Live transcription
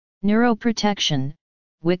Neuroprotection,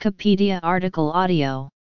 Wikipedia article audio.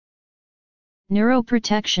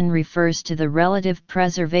 Neuroprotection refers to the relative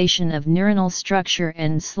preservation of neuronal structure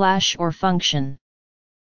and/or function.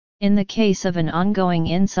 In the case of an ongoing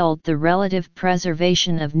insult, the relative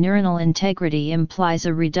preservation of neuronal integrity implies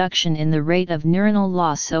a reduction in the rate of neuronal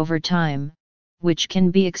loss over time, which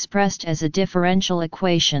can be expressed as a differential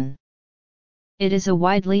equation. It is a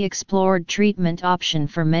widely explored treatment option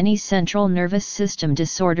for many central nervous system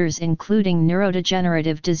disorders including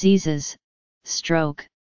neurodegenerative diseases, stroke,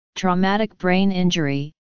 traumatic brain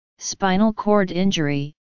injury, spinal cord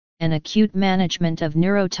injury, and acute management of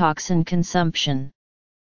neurotoxin consumption.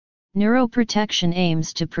 Neuroprotection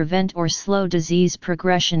aims to prevent or slow disease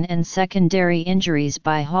progression and secondary injuries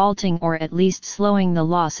by halting or at least slowing the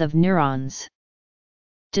loss of neurons.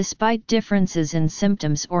 Despite differences in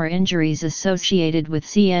symptoms or injuries associated with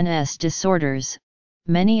CNS disorders,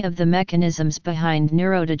 many of the mechanisms behind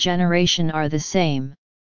neurodegeneration are the same.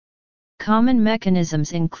 Common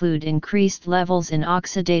mechanisms include increased levels in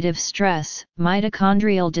oxidative stress,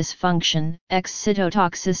 mitochondrial dysfunction,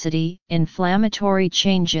 excitotoxicity, inflammatory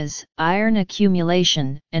changes, iron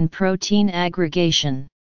accumulation, and protein aggregation.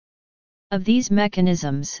 Of these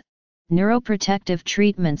mechanisms, neuroprotective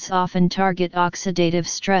treatments often target oxidative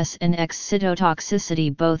stress and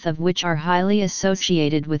excitotoxicity, both of which are highly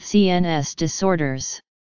associated with CNS disorders.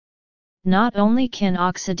 Not only can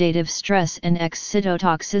oxidative stress and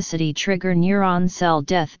excitotoxicity trigger neuron cell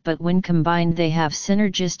death, but when combined they have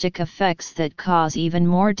synergistic effects that cause even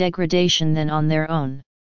more degradation than on their own.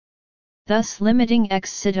 Thus, limiting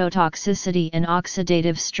excitotoxicity and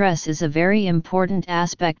oxidative stress is a very important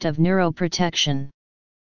aspect of neuroprotection.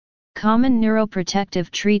 Common neuroprotective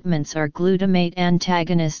treatments are glutamate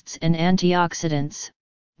antagonists and antioxidants,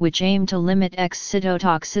 which aim to limit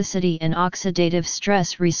excitotoxicity and oxidative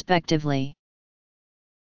stress respectively.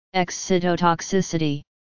 Excitotoxicity.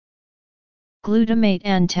 Glutamate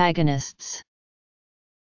antagonists.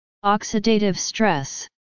 Oxidative stress.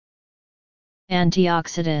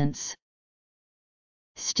 Antioxidants.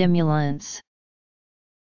 Stimulants.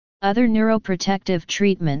 Other neuroprotective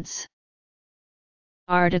treatments.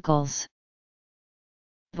 Articles.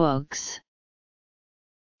 Books.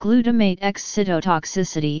 Glutamate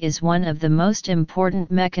excitotoxicity is one of the most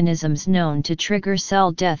important mechanisms known to trigger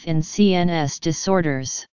cell death in CNS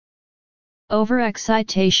disorders.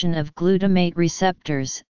 Overexcitation of glutamate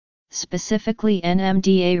receptors, specifically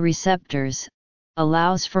NMDA receptors,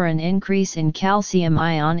 allows for an increase in calcium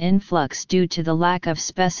ion influx due to the lack of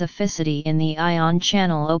specificity in the ion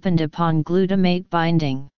channel opened upon glutamate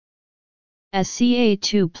binding. As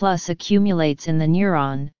Ca2+ accumulates in the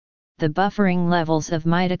neuron, the buffering levels of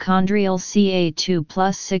mitochondrial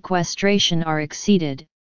Ca2+ sequestration are exceeded,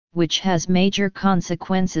 which has major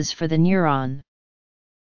consequences for the neuron.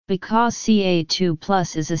 Because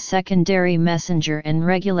Ca2+ is a secondary messenger and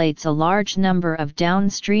regulates a large number of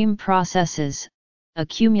downstream processes,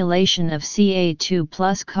 accumulation of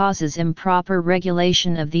Ca2+ causes improper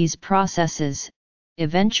regulation of these processes,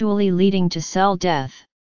 eventually leading to cell death.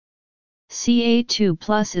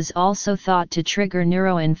 Ca2+ is also thought to trigger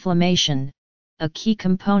neuroinflammation, a key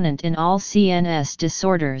component in all CNS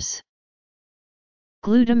disorders.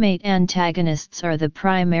 Glutamate antagonists are the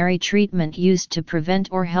primary treatment used to prevent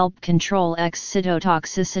or help control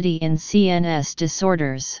excitotoxicity in CNS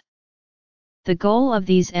disorders. The goal of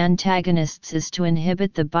these antagonists is to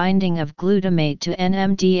inhibit the binding of glutamate to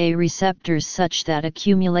NMDA receptors such that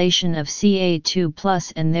accumulation of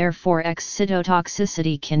Ca2+ and therefore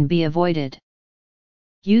excitotoxicity can be avoided.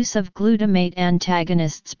 Use of glutamate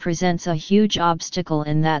antagonists presents a huge obstacle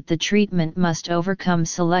in that the treatment must overcome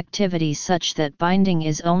selectivity such that binding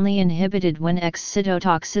is only inhibited when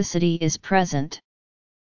excitotoxicity is present.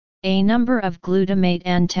 A number of glutamate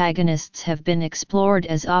antagonists have been explored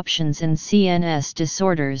as options in CNS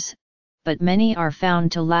disorders, but many are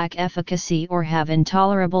found to lack efficacy or have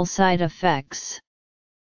intolerable side effects.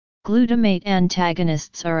 Glutamate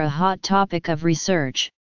antagonists are a hot topic of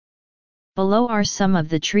research. Below are some of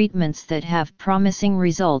the treatments that have promising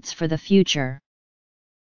results for the future.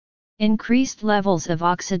 Increased levels of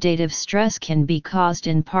oxidative stress can be caused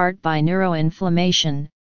in part by neuroinflammation,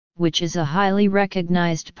 which is a highly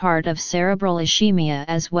recognized part of cerebral ischemia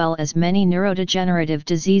as well as many neurodegenerative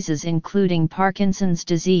diseases including Parkinson's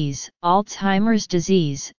disease, Alzheimer's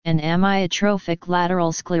disease, and amyotrophic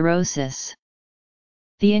lateral sclerosis.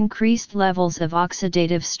 The increased levels of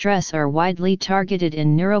oxidative stress are widely targeted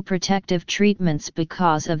in neuroprotective treatments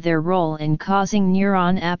because of their role in causing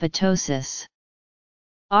neuron apoptosis.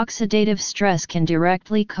 Oxidative stress can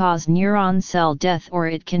directly cause neuron cell death, or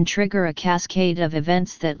it can trigger a cascade of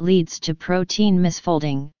events that leads to protein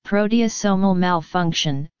misfolding, proteasomal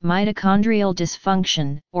malfunction, mitochondrial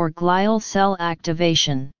dysfunction, or glial cell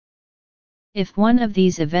activation. If one of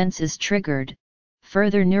these events is triggered,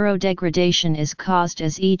 further neurodegradation is caused,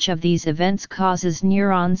 as each of these events causes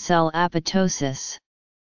neuron cell apoptosis.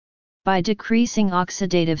 By decreasing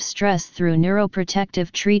oxidative stress through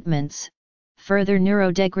neuroprotective treatments, further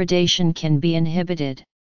neurodegradation can be inhibited.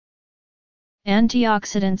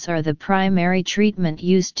 Antioxidants are the primary treatment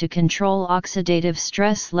used to control oxidative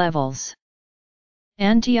stress levels.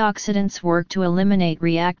 Antioxidants work to eliminate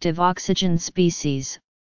reactive oxygen species,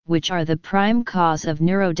 which are the prime cause of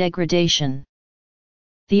neurodegradation.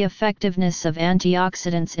 The effectiveness of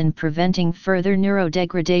antioxidants in preventing further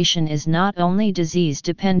neurodegradation is not only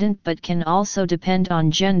disease-dependent but can also depend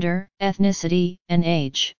on gender, ethnicity, and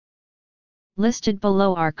age. Listed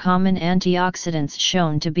below are common antioxidants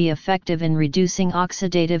shown to be effective in reducing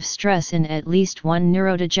oxidative stress in at least one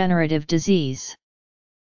neurodegenerative disease.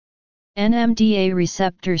 NMDA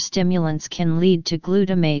receptor stimulants can lead to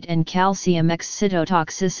glutamate and calcium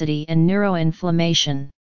excitotoxicity and neuroinflammation.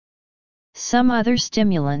 Some other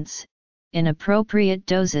stimulants, in appropriate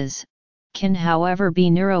doses, can however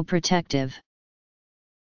be neuroprotective.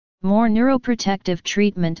 More neuroprotective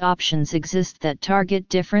treatment options exist that target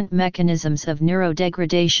different mechanisms of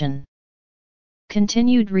neurodegradation.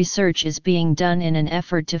 Continued research is being done in an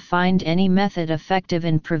effort to find any method effective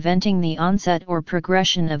in preventing the onset or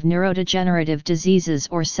progression of neurodegenerative diseases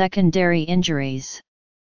or secondary injuries.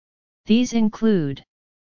 These include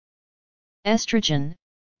estrogen.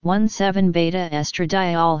 1,7-beta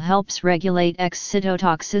estradiol helps regulate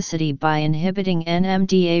excitotoxicity by inhibiting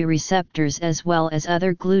NMDA receptors as well as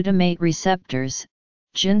other glutamate receptors.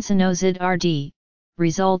 Ginsenoside RD.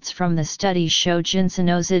 Results from the study show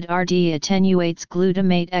ginsenoside RD attenuates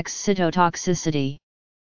glutamate excitotoxicity.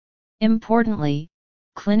 Importantly,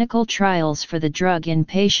 clinical trials for the drug in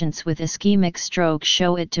patients with ischemic stroke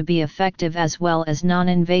show it to be effective, as well as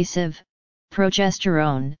non-invasive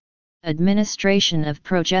progesterone. Administration of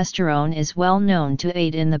progesterone is well known to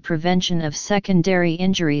aid in the prevention of secondary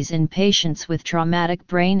injuries in patients with traumatic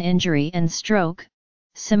brain injury and stroke.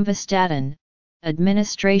 Simvastatin.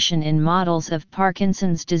 Administration in models of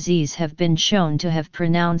Parkinson's disease have been shown to have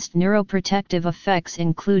pronounced neuroprotective effects,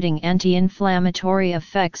 including anti-inflammatory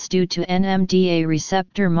effects due to NMDA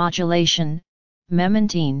receptor modulation.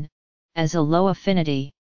 Memantine, as a low-affinity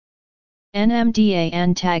NMDA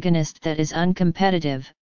antagonist that is uncompetitive,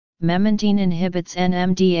 memantine inhibits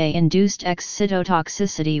NMDA-induced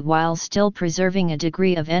excitotoxicity while still preserving a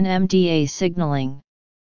degree of NMDA signaling.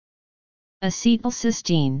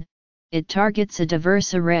 Acetylcysteine. It targets a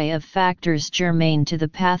diverse array of factors germane to the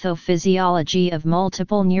pathophysiology of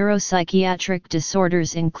multiple neuropsychiatric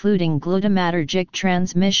disorders, including glutamatergic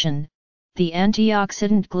transmission, the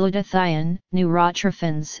antioxidant glutathione,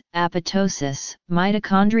 neurotrophins, apoptosis,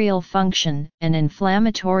 mitochondrial function, and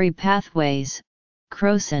inflammatory pathways.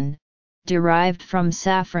 Crocin, derived from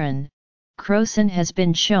saffron. Crocin has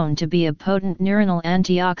been shown to be a potent neuronal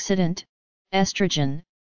antioxidant. Estrogen,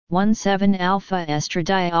 1,7-alpha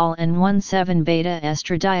estradiol and 1,7-beta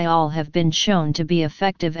estradiol have been shown to be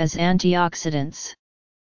effective as antioxidants.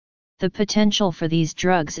 The potential for these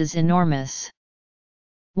drugs is enormous.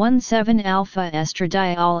 1,7-alpha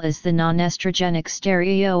estradiol is the non-estrogenic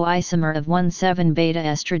stereoisomer of 1,7-beta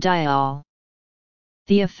estradiol.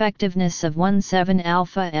 The effectiveness of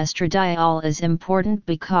 1,7-alpha estradiol is important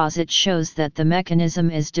because it shows that the mechanism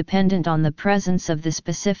is dependent on the presence of the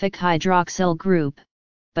specific hydroxyl group,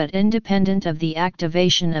 but independent of the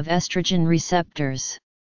activation of estrogen receptors.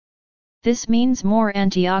 This means more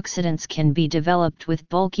antioxidants can be developed with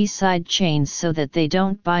bulky side chains so that they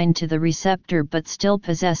don't bind to the receptor but still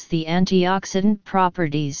possess the antioxidant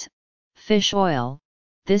properties. Fish oil.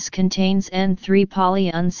 This contains N3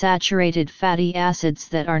 polyunsaturated fatty acids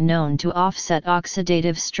that are known to offset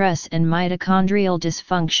oxidative stress and mitochondrial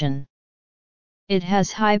dysfunction. It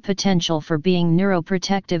has high potential for being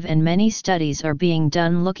neuroprotective, and many studies are being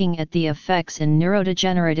done looking at the effects in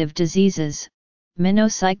neurodegenerative diseases.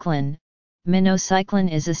 Minocycline.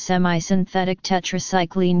 Minocycline is a semi-synthetic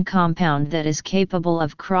tetracycline compound that is capable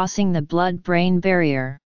of crossing the blood-brain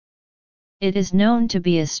barrier. It is known to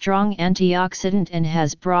be a strong antioxidant and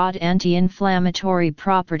has broad anti-inflammatory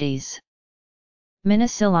properties.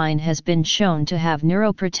 Minocycline has been shown to have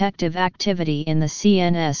neuroprotective activity in the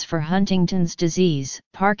CNS for Huntington's disease,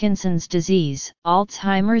 Parkinson's disease,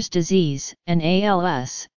 Alzheimer's disease, and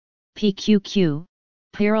ALS. PQQ.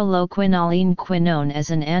 Pyrroloquinoline quinone as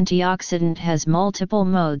an antioxidant has multiple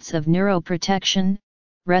modes of neuroprotection.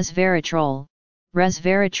 Resveratrol.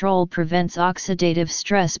 Resveratrol prevents oxidative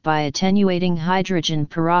stress by attenuating hydrogen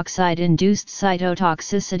peroxide-induced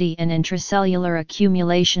cytotoxicity and intracellular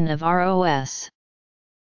accumulation of ROS.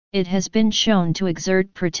 It has been shown to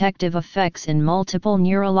exert protective effects in multiple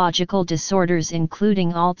neurological disorders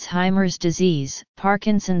including Alzheimer's disease,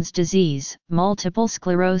 Parkinson's disease, multiple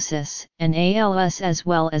sclerosis, and ALS, as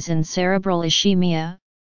well as in cerebral ischemia.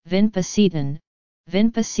 Vinpocetine.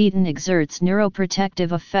 Vinpocetine exerts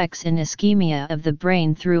neuroprotective effects in ischemia of the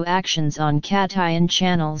brain through actions on cation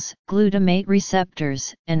channels, glutamate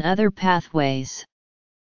receptors, and other pathways.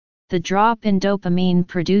 The drop in dopamine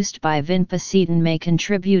produced by vinpocetine may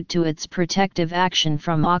contribute to its protective action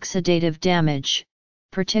from oxidative damage,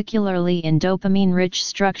 particularly in dopamine-rich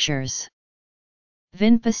structures.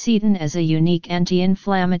 Vinpocetine as a unique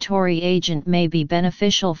anti-inflammatory agent may be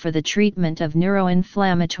beneficial for the treatment of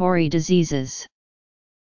neuroinflammatory diseases.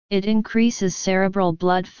 It increases cerebral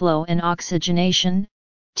blood flow and oxygenation.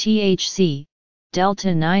 THC,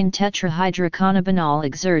 delta-9-tetrahydrocannabinol,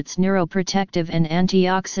 exerts neuroprotective and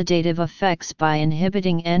antioxidative effects by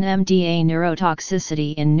inhibiting NMDA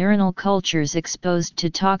neurotoxicity in neuronal cultures exposed to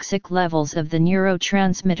toxic levels of the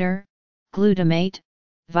neurotransmitter, glutamate.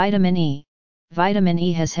 Vitamin E. Vitamin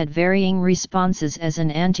E has had varying responses as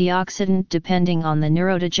an antioxidant depending on the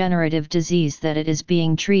neurodegenerative disease that it is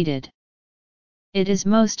being treated. It is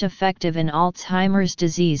most effective in Alzheimer's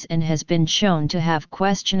disease and has been shown to have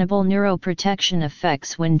questionable neuroprotection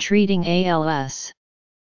effects when treating ALS.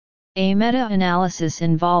 A meta-analysis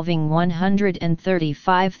involving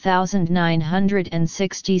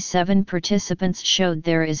 135,967 participants showed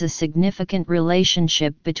there is a significant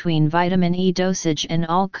relationship between vitamin E dosage and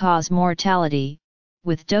all-cause mortality,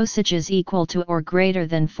 with dosages equal to or greater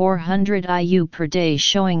than 400 IU per day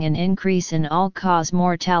showing an increase in all-cause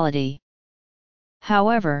mortality.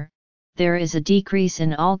 However, there is a decrease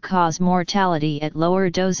in all-cause mortality at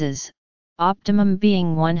lower doses, optimum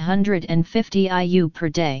being 150 IU per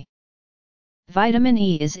day. Vitamin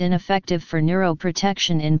E is ineffective for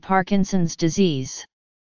neuroprotection in Parkinson's disease.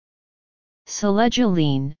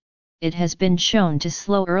 Selegiline. It has been shown to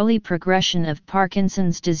slow early progression of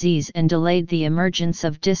Parkinson's disease and delayed the emergence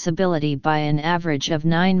of disability by an average of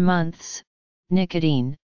 9 months.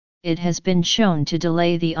 Nicotine. It has been shown to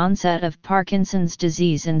delay the onset of Parkinson's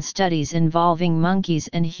disease in studies involving monkeys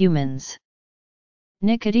and humans.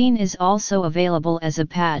 Nicotine is also available as a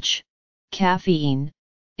patch. Caffeine.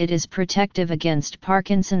 It is protective against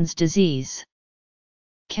Parkinson's disease.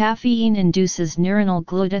 Caffeine induces neuronal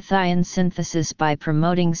glutathione synthesis by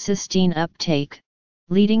promoting cysteine uptake,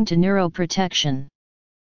 leading to neuroprotection.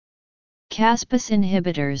 Caspase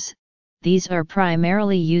inhibitors. These are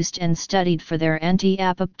primarily used and studied for their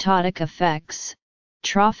anti-apoptotic effects.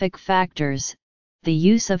 Trophic factors. The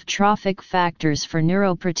use of trophic factors for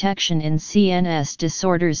neuroprotection in CNS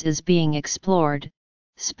disorders is being explored,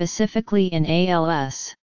 specifically in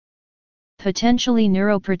ALS. Potentially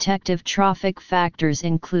neuroprotective trophic factors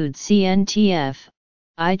include CNTF,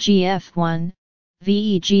 IGF-1,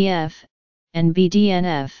 VEGF, and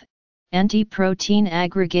BDNF. Anti-protein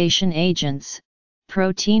aggregation agents.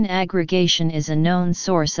 Protein aggregation is a known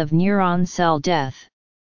source of neuron cell death.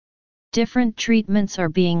 Different treatments are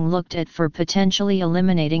being looked at for potentially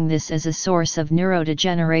eliminating this as a source of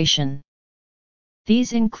neurodegeneration.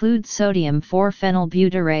 These include sodium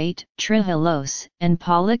 4-phenylbutyrate, trihylose, and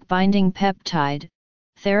pollic-binding peptide.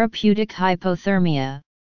 Therapeutic hypothermia.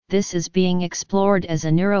 This is being explored as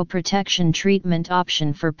a neuroprotection treatment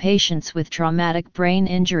option for patients with traumatic brain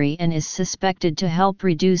injury and is suspected to help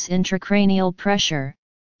reduce intracranial pressure.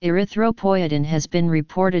 Erythropoietin has been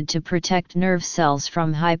reported to protect nerve cells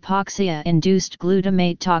from hypoxia-induced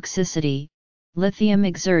glutamate toxicity. Lithium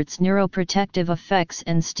exerts neuroprotective effects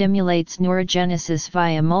and stimulates neurogenesis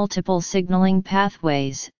via multiple signaling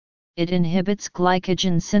pathways. It inhibits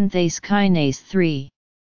glycogen synthase kinase 3.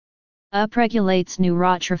 Upregulates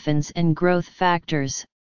neurotrophins and growth factors,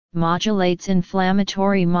 modulates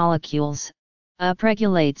inflammatory molecules,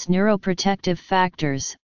 upregulates neuroprotective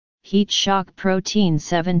factors, heat shock protein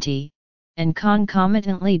 70, and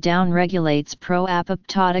concomitantly downregulates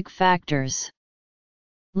pro-apoptotic factors.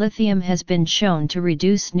 Lithium has been shown to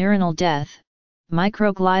reduce neuronal death,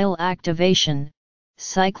 microglial activation,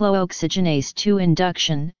 cyclooxygenase 2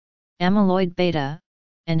 induction, amyloid beta,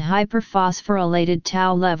 and hyperphosphorylated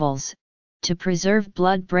tau levels, to preserve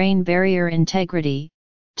blood-brain barrier integrity,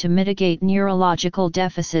 to mitigate neurological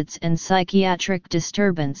deficits and psychiatric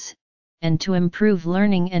disturbance, and to improve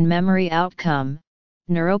learning and memory outcome.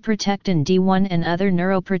 Neuroprotectin D1 and other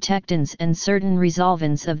neuroprotectins and certain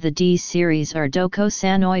resolvins of the D series are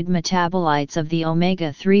docosanoid metabolites of the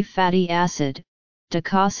omega-3 fatty acid,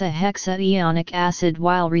 docosahexaenoic acid,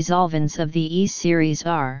 while resolvents of the E series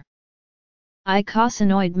are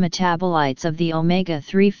eicosanoid metabolites of the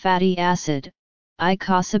omega-3 fatty acid,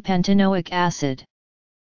 eicosapentaenoic acid.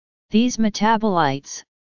 These metabolites,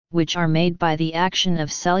 which are made by the action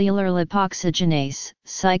of cellular lipoxygenase,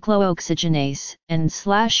 cyclooxygenase, and /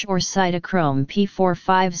 or cytochrome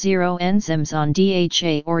P450 enzymes on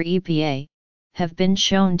DHA or EPA, have been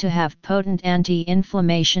shown to have potent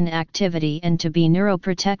anti-inflammation activity and to be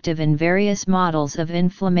neuroprotective in various models of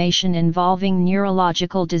inflammation involving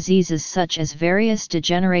neurological diseases such as various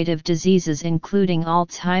degenerative diseases including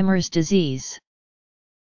Alzheimer's disease.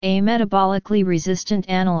 A metabolically resistant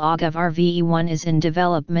analog of RVE1 is in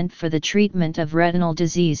development for the treatment of retinal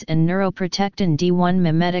disease, and neuroprotectin D1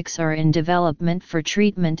 mimetics are in development for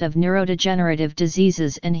treatment of neurodegenerative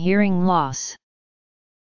diseases and hearing loss.